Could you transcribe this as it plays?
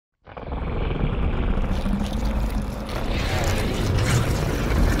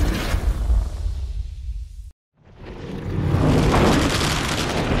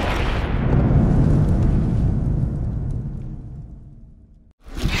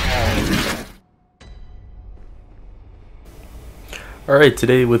Alright,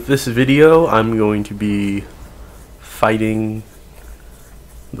 today with this video, I'm going to be fighting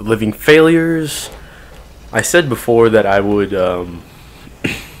the living failures. I said before that I would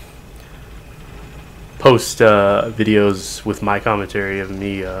post videos with my commentary of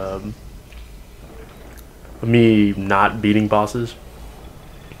me not beating bosses.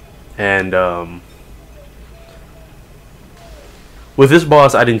 And with this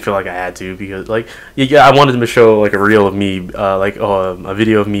boss, I didn't feel like I had to, because yeah, I wanted to show like a reel of me, a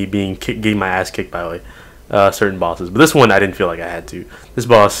video of me getting my ass kicked by certain bosses. But this one, I didn't feel like I had to. This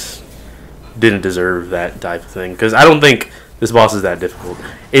boss didn't deserve that type of thing, because I don't think this boss is that difficult.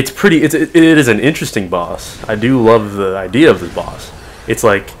 It is an interesting boss. I do love the idea of this boss. It's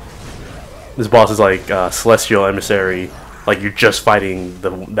like this boss is like Celestial Emissary, like you're just fighting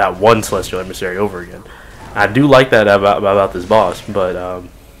that one Celestial Emissary over again. I do like that about this boss, but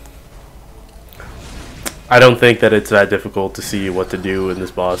I don't think that it's that difficult to see what to do in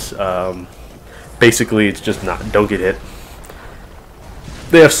this boss. Basically, it's just don't get hit.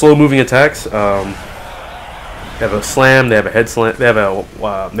 They have slow-moving attacks. They have a slam. They have a head slam. They have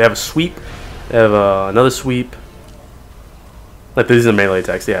a sweep. They have another sweep. Like these are melee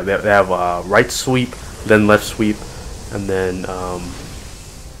attacks. Yeah, they have right sweep, then left sweep, and then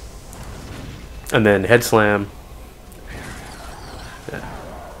head slam. Yeah.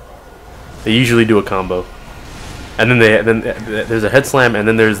 They usually do a combo, and then there's a head slam, and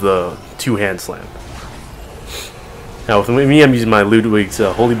then there's the two-hand slam. Now with me, I'm using my Ludwig's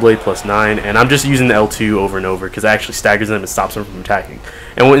Holy Blade +9, and I'm just using the L2 over and over because it actually staggers them and stops them from attacking.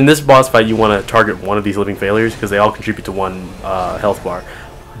 And in this boss fight, you want to target one of these living failures because they all contribute to one health bar.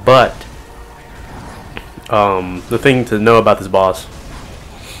 But the thing to know about this boss,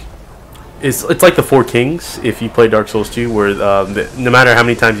 it's like the Four Kings if you play Dark Souls 2, where no matter how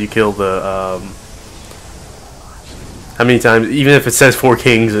many times you kill even if it says Four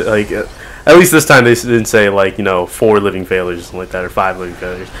Kings, like at least this time they didn't say like 4 living failures or something like that, or 5 living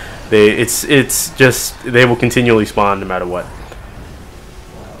failures. It's just they will continually spawn no matter what.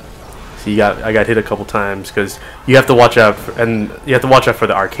 So I got hit a couple times because you have to watch out for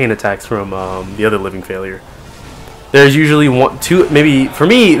the arcane attacks from the other living failure. There's usually two, maybe for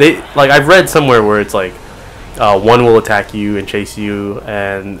me. I've read somewhere where it's like one will attack you and chase you,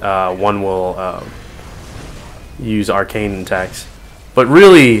 and one will use arcane attacks. But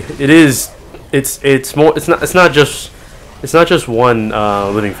really, it's not just one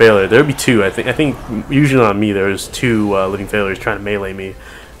living failure. There would be 2. I think usually on me there's 2 living failures trying to melee me,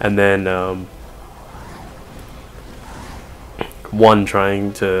 and then one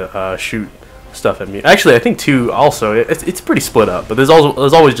trying to shoot stuff at me. Actually, I think 2 also. It's pretty split up, but there's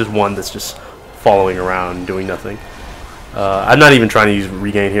always just one that's just following around doing nothing. I'm not even trying to use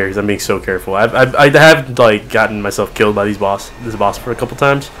regain here because I'm being so careful. I have like gotten myself killed by this boss for a couple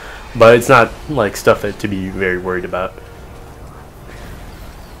times, but it's not like stuff to be very worried about.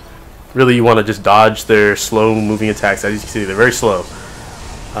 Really, you want to just dodge their slow moving attacks. As you can see, they're very slow.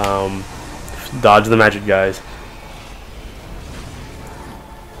 Dodge the magic guys.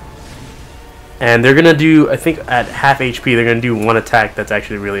 And they're gonna do, I think at half HP, they're gonna do one attack that's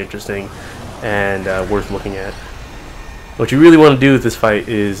actually really interesting and worth looking at. What you really want to do with this fight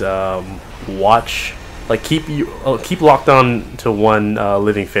is watch, like keep locked on to one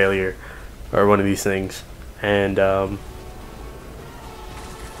living failure or one of these things, and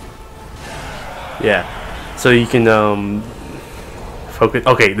yeah, so you can focus.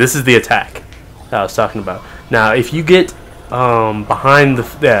 Okay, this is the attack that I was talking about. Now, if you get behind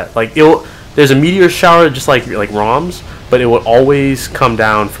there's a meteor shower just like ROMs, but it will always come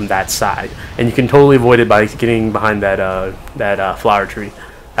down from that side, and you can totally avoid it by getting behind that flower tree.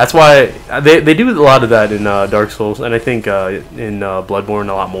 That's why they do a lot of that in Dark Souls, and I think in Bloodborne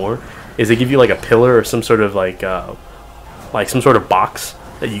a lot more. Is they give you like a pillar or some sort of like some sort of box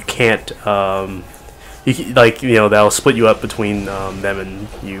that you can't that'll split you up between them and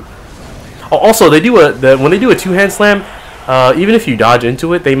you. Also, when they do a two-hand slam. Even if you dodge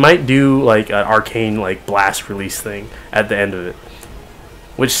into it, they might do like an arcane blast release thing at the end of it,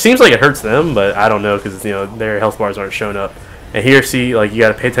 which seems like it hurts them, but I don't know because their health bars aren't showing up. And here, see, you got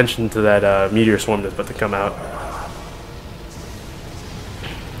to pay attention to that meteor swarm that's about to come out.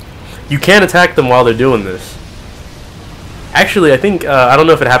 You can attack them while they're doing this. Actually, I think I don't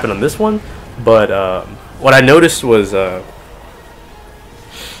know if it happened on this one, but what I noticed was.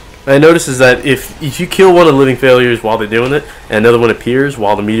 What I noticed is that if you kill one of the living failures while they're doing it, and another one appears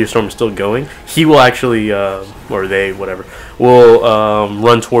while the meteor storm is still going, he will actually, or they, whatever, will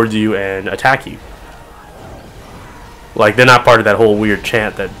run towards you and attack you. Like, they're not part of that whole weird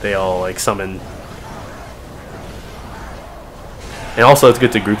chant that they all, summon. And also it's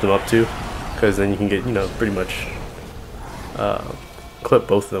good to group them up too, because then you can get, you know, pretty much clip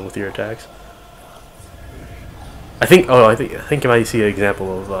both of them with your attacks. I think you might see an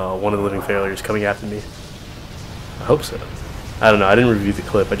example of one of the living failures coming after me. I hope so. I don't know. I didn't review the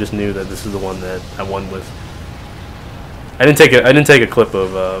clip. I just knew that this is the one that I won with. I didn't take a clip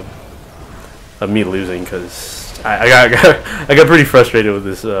of me losing because I got pretty frustrated with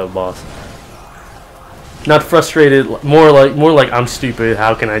this boss. Not frustrated, more like I'm stupid.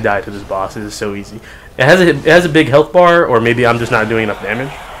 How can I die to this boss? It is so easy. It has a big health bar, or maybe I'm just not doing enough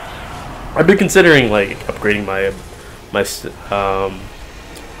damage. I've been considering like upgrading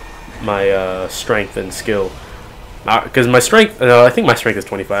my strength and skill, because my strength, I think my strength is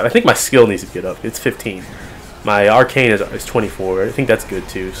 25. I think my skill needs to get up. It's 15. My arcane is 24. I think that's good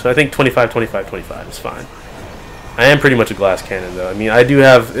too. So I think 25, 25, 25 is fine. I am pretty much a glass cannon though. I mean, I do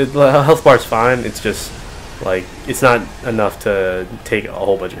have the health bar's fine. It's just like it's not enough to take a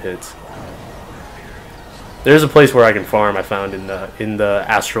whole bunch of hits. There's a place where I can farm. I found in the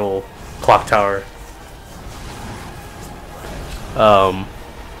astral clock tower.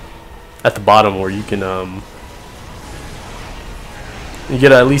 At the bottom where you can you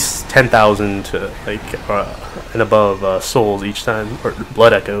get at least 10,000 to like and above souls each time, or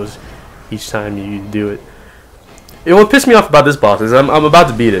blood echoes each time you do it. What pissed me off about this boss is I'm about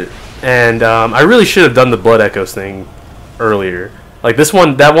to beat it, and I really should have done the blood echoes thing earlier. Like this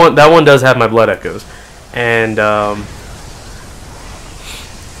one, that one does have my blood echoes, and that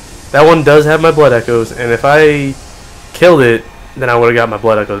one does have my blood echoes, and if I killed it, then I would have got my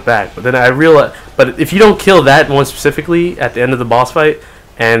blood echoes back. But then I realized, but if you don't kill that one specifically at the end of the boss fight,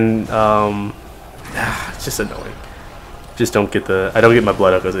 and it's just annoying. Just don't get I don't get my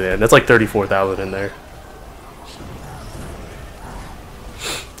blood echoes at the end. That's like 34,000 in there.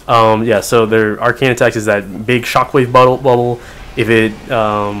 Yeah, so their arcane attacks is that big shockwave bubble. If it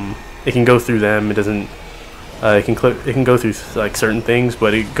can go through them, it doesn't. It can go through like certain things,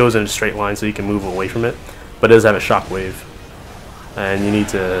 but it goes in a straight line, so you can move away from it. But it does have a shockwave, and you need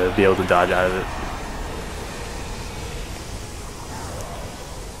to be able to dodge out of it.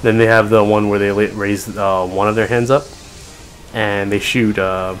 Then they have the one where they raise one of their hands up, and they shoot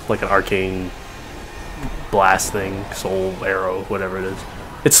like an arcane blast thing, soul arrow, whatever it is.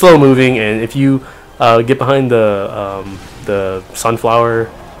 It's slow moving, and if you get behind the sunflower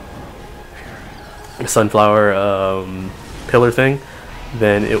pillar thing,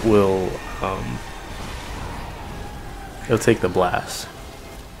 then it will it'll take the blast.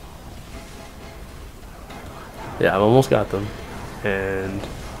 Yeah, I've almost got them, and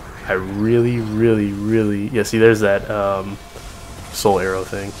I really yeah. See, there's that soul arrow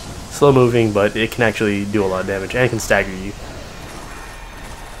thing. Slow moving, but it can actually do a lot of damage, and it can stagger you.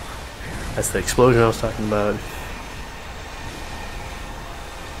 That's the explosion I was talking about.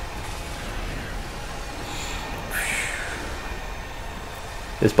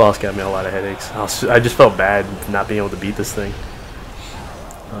 This boss got me a lot of headaches. I just felt bad not being able to beat this thing.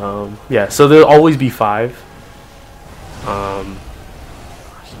 Yeah, so there'll always be 5.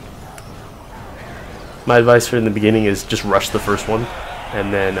 My advice for in the beginning is just rush the first one,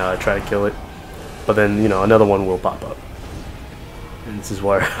 and then try to kill it. But then, you know, another one will pop up. And this is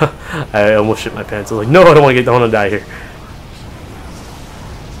where I almost shit my pants. I was like, no, I don't want to die here.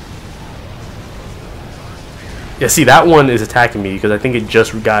 Yeah, see, that one is attacking me because I think it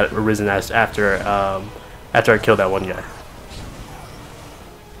just got arisen after I killed that one guy.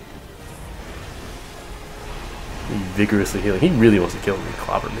 He's vigorously healing. He really wants to kill me,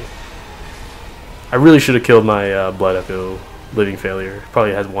 clobber me. I really should have killed my blood echo living failure.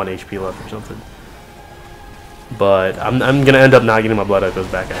 Probably has 1 HP left or something. But I'm gonna end up not getting my blood echoes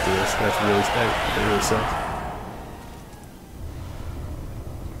back after this. That really sucks.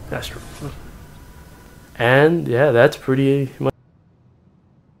 That's true. And yeah, that's pretty much